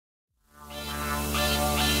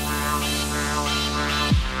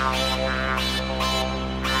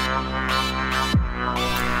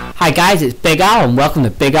Hi guys, it's Big Al and welcome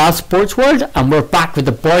to Big Al Sports World, and we're back with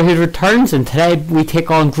the Boyhood Returns, and today we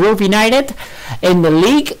take on Grove Utd in the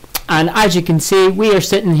league. And as you can see, we are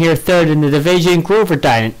sitting here third in the division. Grove are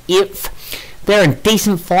down in 8th. They're in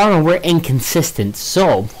decent form and we're inconsistent,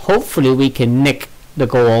 so hopefully we can nick the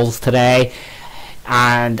goals today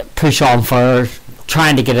and push on for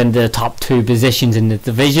trying to get into the top 2 positions in the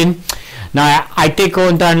division. Now I did go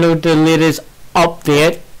and download the latest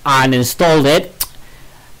update and installed it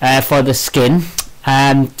for the skin,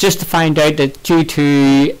 just to find out that due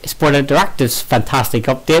to Sport Interactive's fantastic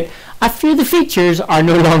update, a few of the features are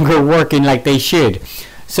no longer working like they should.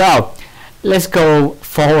 So let's go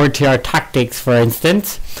forward to our tactics, for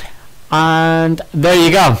instance, and there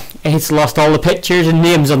you go. It's lost all the pictures and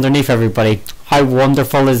names underneath everybody. How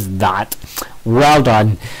wonderful is that? Well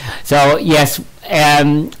done. So yes,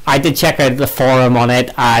 I did check out the forum on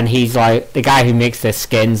it, and he's like, the guy who makes the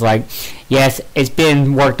skins, like, yes, it's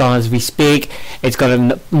being worked on as we speak. It's going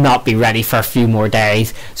to not be ready for a few more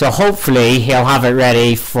days, so hopefully he'll have it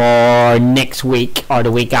ready for next week or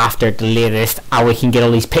the week after at the latest, and we can get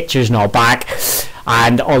all these pictures and all back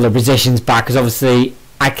and all the positions back, because obviously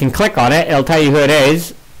I can click on it, it'll tell you who it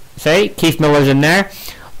is. See, Keith Miller's in there,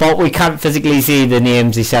 but we can't physically see the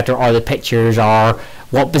names, etc., or the pictures, or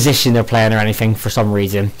what position they're playing or anything for some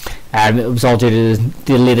reason. It was all due to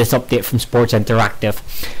the latest update from Sports Interactive.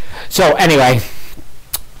 So anyway,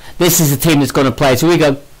 this is the team that's going to play. So we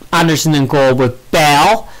got Anderson in goal with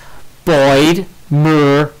Bell, Boyd,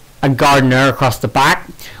 Moore and Gardner across the back,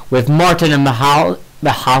 with Martin and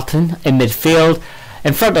Mahalton in midfield.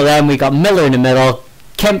 In front of them we got Miller in the middle,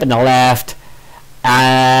 Kemp in the left,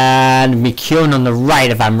 and McKeown on the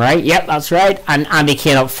right, if I'm right. Yep, that's right. And Andy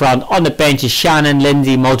Kane up front. On the bench is Shannon,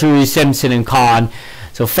 Lindsay, Muldoon, Simpson and Con.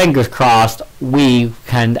 So fingers crossed we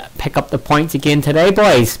can pick up the points again today,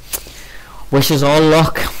 boys. Wish us all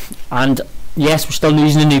luck. And yes, we're still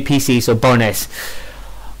using a new PC, so bonus.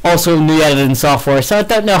 Also new editing software, so I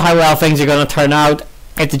don't know how well things are going to turn out.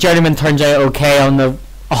 If the journeyman turns out okay on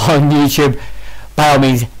YouTube, by all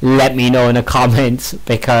means let me know in the comments,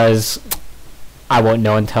 because I won't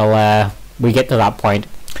know until we get to that point.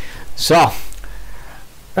 So,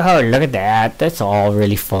 oh, look at that. That's all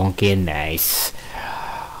really funky and nice.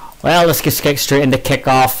 Well, let's just get straight into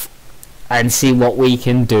kickoff and see what we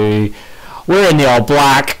can do. We're in the all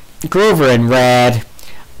black, Grover in red,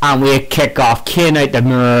 and we kick off. Kane out the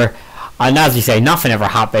mirror, and as you say, nothing ever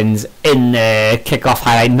happens in the kickoff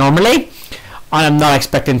highlight normally, and I'm not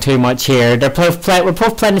expecting too much here. We're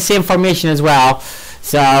both playing the same formation as well,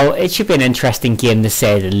 so it should be an interesting game to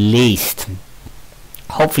say the least.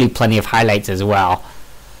 Hopefully plenty of highlights as well.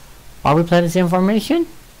 Are we playing the same formation?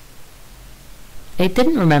 It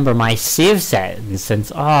didn't remember my save settings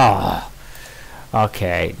since... Oh,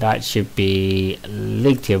 okay, that should be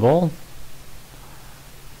league table.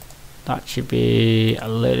 That should be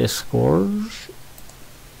latest scores.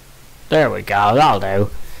 There we go, that'll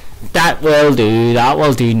do. That will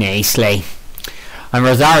do nicely. And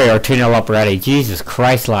Rosario are 2-0 up already. Jesus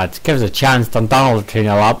Christ, lads, give us a chance. Dundonald are 2-0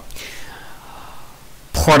 up.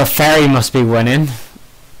 Portaferry must be winning,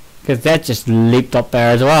 because that just leaped up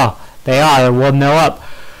there as well. They are 1-0 up.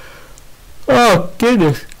 Oh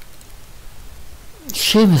goodness.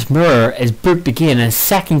 Seamus Moore is booked again in his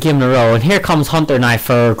 2nd game in a row, and here comes Hunter now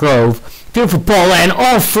for Grove. Beautiful ball in.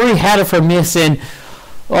 Oh, free header for Mason.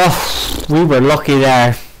 Oh, we were lucky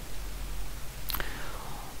there.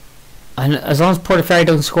 And as long as Portaferry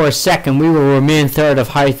don't score a second, we will remain third of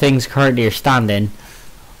how things currently are standing.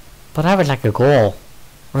 But I would like a goal.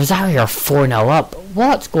 Rosario are 4-0 up.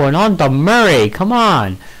 What's going on, Murray? Come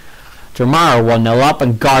on. Jamara 1-0 up,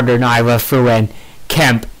 and Gardner now with a throw in.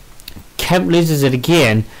 Kemp loses it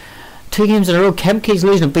again. 2 games in a row, Kemp keeps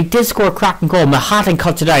losing it, but he did score a cracking goal. Mahatton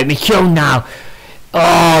cuts it out. McKeown now.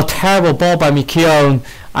 Oh, terrible ball by McKeown.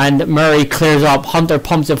 And Murray clears up. Hunter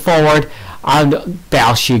pumps it forward, and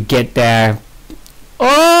Bell should get there.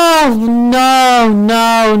 Oh,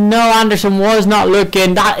 no. Anderson was not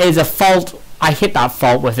looking. That is a fault. I hit that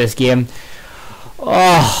fault with this game.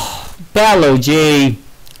 Oh, Bell OG.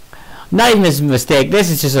 Not even a mistake. This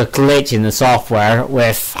is just a glitch in the software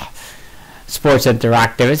with Sports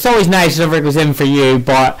Interactive. It's always nice whenever it goes in for you,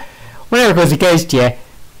 but whenever it goes against you,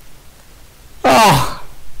 oh,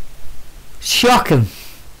 shocking.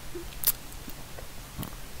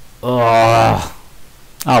 Oh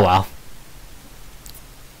well.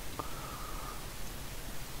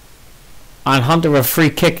 And Hunter with a free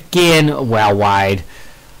kick again, well wide.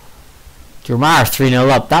 Jermar 3-0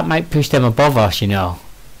 up. That might push them above us, you know.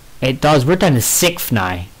 It does. We're down to 6th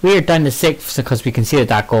now. We are down to 6th because we conceded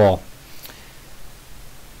that goal.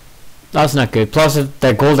 That's not good. Plus,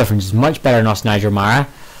 their goal difference is much better than us, Nigel Mara.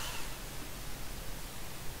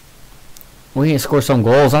 We need to score some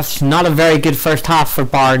goals. That's not a very good first half for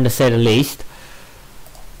Barn, to say the least.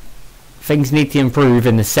 Things need to improve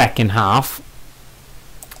in the second half.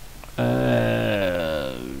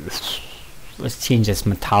 Let's change this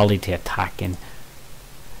mentality to attacking.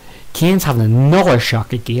 Kane's having another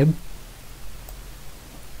shocking game.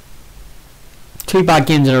 2 bad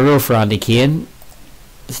games in a row for Andy Kane.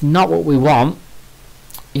 It's not what we want.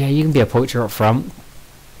 Yeah, you can be a poacher up front.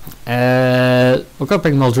 We're going to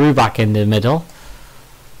bring Muldrew back in the middle.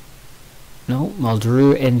 No,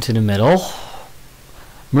 Muldrew into the middle.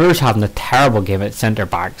 Moore's having a terrible game at centre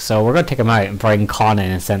back, so we're going to take him out and bring Con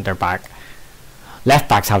in as centre back. Left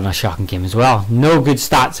back's having a shocking game as well. No good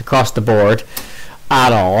stats across the board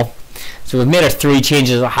at all. So we've made our 3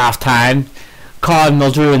 changes at half time. Con,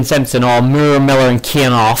 Muldrew and Simpson all, Moore, Miller and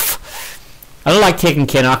Kane off. I don't like taking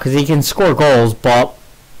Kane off because he can score goals, but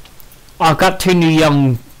I've got 3 new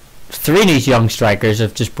young strikers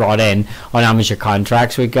I've just brought in on amateur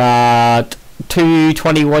contracts. We got 2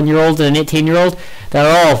 21-year-olds and an 18-year-old.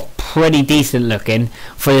 They're all pretty decent looking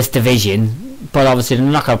for this division, but obviously they're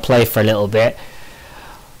not going to play for a little bit.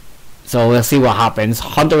 So we'll see what happens.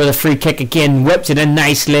 Hunter with a free kick again, whips it in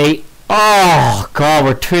nicely. Oh god,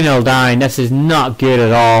 we're 2-0 down. This is not good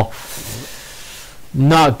at all.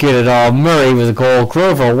 Not good at all. Murray with a goal.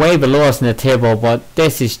 Grover way below us in the table, but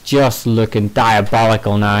this is just looking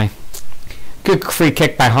diabolical now. Good free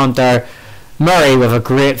kick by Hunter. Murray with a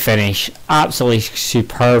great finish. Absolutely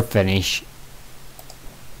superb finish.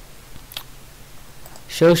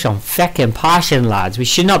 Show some feckin' passion, lads. We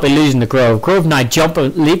should not be losing the Grove. Grove now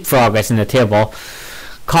leapfrog us in the table.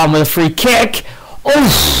 Con with a free kick.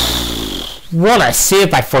 Oh, what a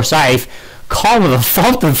save by Forsyth. Con with a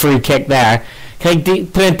thumping free kick there. Can I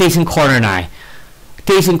put in a decent corner now?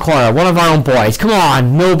 Decent corner. One of our own boys. Come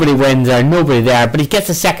on. Nobody wins there. Nobody there. But he gets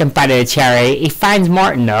a second bite of the cherry. He finds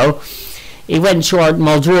Martin though. He went short.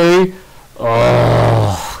 Muldrew.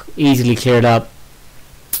 Oh, easily cleared up.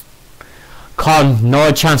 Con,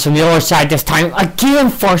 no chance from the other side this time. Again,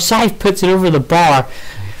 Forsyth puts it over the bar.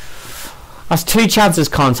 That's 2 chances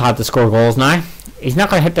Con's had to score goals now. He's not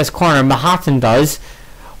going to hit this corner. Mahatton does.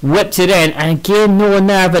 Whips it in. And again, no one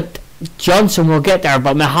there, but Johnson will get there.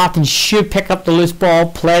 But Mahatton should pick up the loose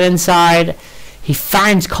ball. Play it inside. He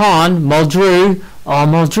finds Con. Muldrew. Oh,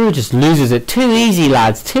 Muldrew just loses it. Too easy,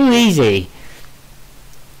 lads. Too easy.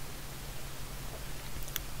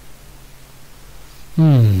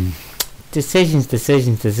 Decisions.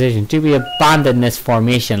 Do we abandon this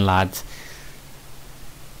formation, lads?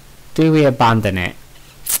 Do we abandon it?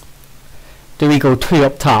 Do we go 2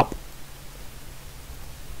 up top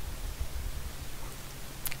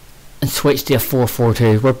and switch to a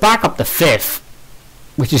 4-4-2? We're back up to 5th,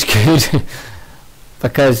 which is good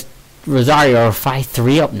because Rosario are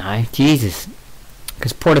 5-3 up now. Jesus,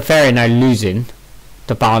 because Portaferry now losing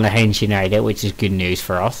to Ballynahinch United, which is good news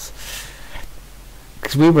for us.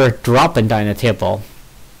 Because we were dropping down the table.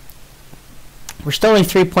 We're still only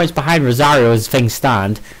 3 points behind Rosario as things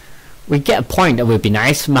stand. We get a point, that would be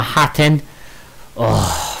nice. Mahatton.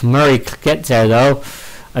 Oh, Murray gets there though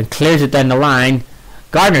and clears it down the line.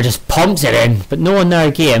 Gardner just pumps it in, but no one there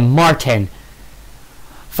again. Martin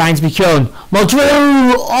finds McKeown. Muldrew.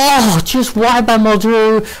 Oh, just wide by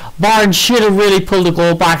Muldrew. Barnes should have really pulled the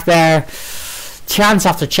goal back there. Chance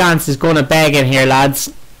after chance is going to beg in here,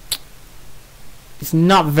 lads. It's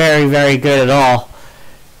not very good at all.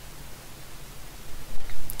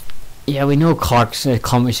 Yeah, we know Clark's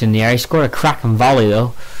accomplished in the air. He scored a cracking volley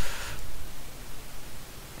though.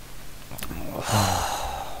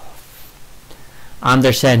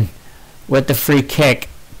 Anderson with the free kick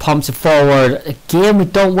pumps it forward. Again, we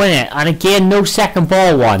don't win it, and again, no second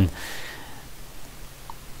ball won.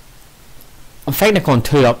 I'm thinking of going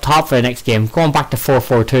 2 up top for the next game. Going back to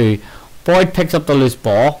 4-4-2. Boyd picks up the loose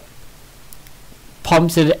ball.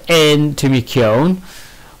 Pumps it in to McKeown.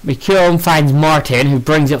 McKeown finds Martin, who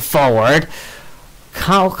brings it forward.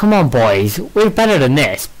 Come on, boys. We're better than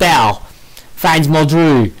this. Bell finds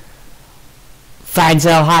Muldrew. Finds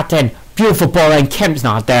El Hatton. Beautiful ball, and Kemp's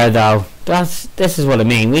not there though. This is what I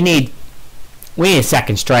mean. We need a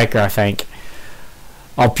second striker, I think.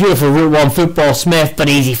 Oh, beautiful Route 1 football, Smith, but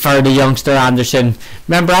easy for the youngster Anderson.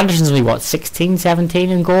 Remember, Anderson's only what, 16, 17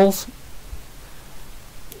 in goals?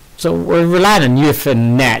 So we're relying on youth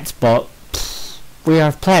and nets, but we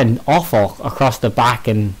are playing awful across the back.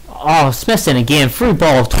 And oh, Smith's in again, through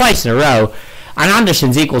ball twice in a row, and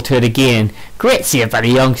Anderson's equal to it again. Great save by the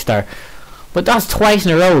youngster, but that's twice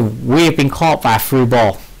in a row we have been caught by a through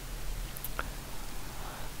ball.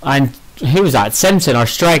 And who was that? Simpson, our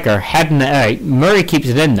striker, heading it out. Murray keeps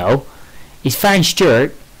it in though. He's found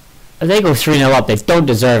Stewart. They go 3-0 up. They don't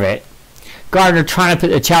deserve it. Gardner trying to put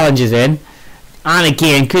the challenges in. And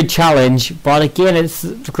again, good challenge. But again, it's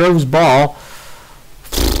Grove's ball.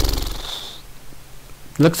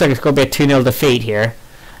 Looks like it's going to be a 2-0 defeat here.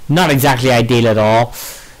 Not exactly ideal at all.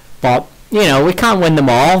 But, you know, we can't win them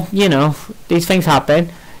all. You know, these things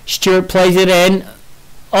happen. Stewart plays it in.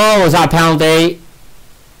 Oh, was that a penalty?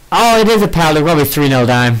 Oh, it is a penalty. Probably 3-0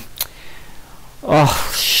 down.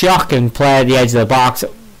 Oh, shocking play at the edge of the box.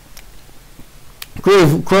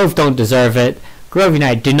 Grove don't deserve it. Grove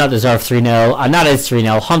United do not deserve 3-0, and that is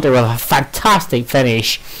 3-0. Hunter with a fantastic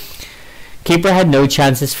finish. Keeper had no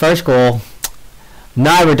chance. His first goal.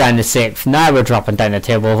 Now we're down to 6th. Now we're dropping down the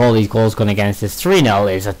table with all these goals going against us.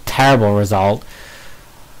 3-0 is a terrible result.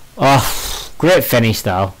 Oh, great finish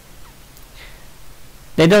though.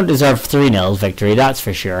 They don't deserve 3-0 victory, that's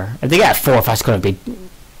for sure. If they get a 4th, that's going to be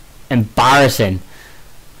embarrassing.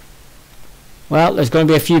 Well, there's going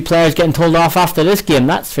to be a few players getting told off after this game,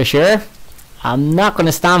 that's for sure. I'm not going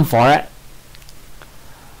to stand for it.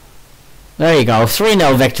 There you go,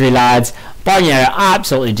 3-0 victory, lads. Barnier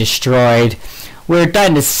absolutely destroyed. We're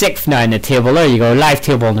down to 6th now in the table. There you go, live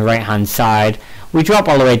table on the right hand side. We drop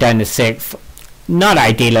all the way down to 6th. Not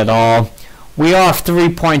ideal at all. We are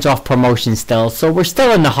 3 points off promotion still, so we're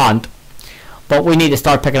still in the hunt. But we need to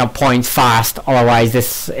start picking up points fast, otherwise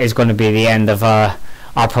this is going to be the end of our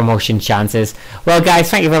promotion chances. Well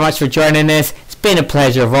guys, thank you very much for joining us. It's been a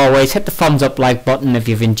pleasure as always. Hit the thumbs up like button if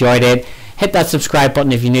you've enjoyed it. Hit that subscribe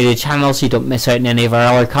button if you're new to the channel so you don't miss out on any of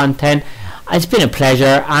our other content. It's been a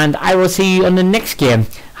pleasure, and I will see you on the next game.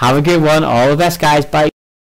 Have a good one. All the best, guys. Bye.